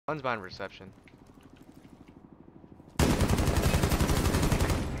One's behind reception.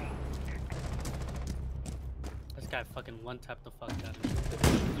 This guy fucking one tapped the fuck out of me. The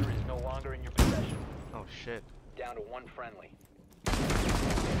diffuser is no longer in your possession. Oh shit. Down to one friendly.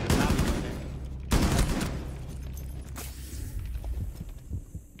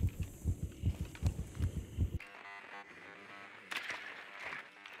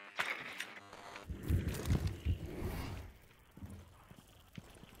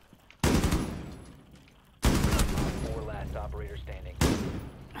 Four last operator standing.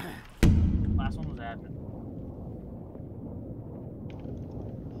 Last one was admin.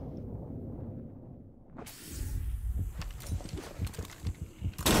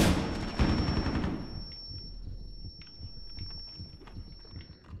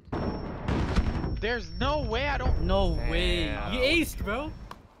 There's no way I don't. No way. Damn. You aced, bro.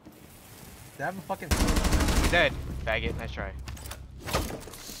 They have a fucking. Dead. Faggot. Nice try.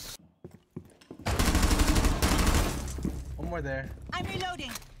 One more there. I'm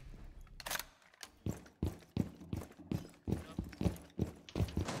reloading.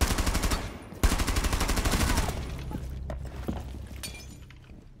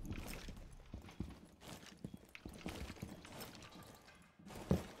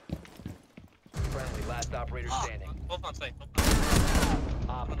 Friendly, last operator standing. Both on site.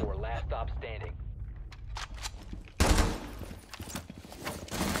 Op 4, last stop standing.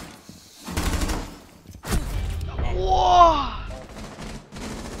 Whoa!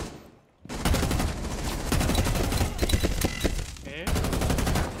 Okay.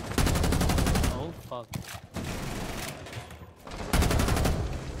 Oh fuck.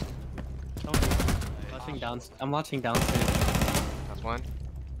 Watching down. I'm watching downstairs. That's one.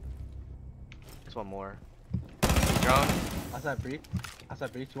 There's one more. Drone. Outside breach.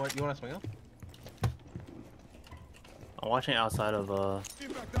 Outside breach. You want to swing him? I'm watching outside of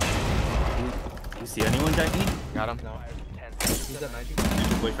you see anyone, Jackie? Got him. No. 10 He's at 90.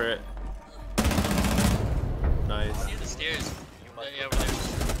 Just wait for it. Nice. The stairs. You must Yeah, over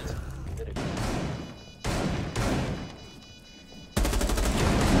there.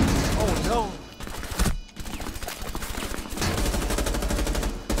 Oh no!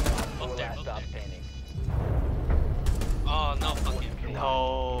 Four there, last up stop there. standing. Oh, no fucking.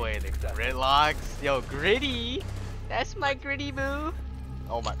 No way. The grid locks. Yo, gritty. That's my gritty boo.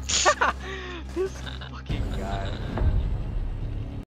 Oh my. This fucking guy.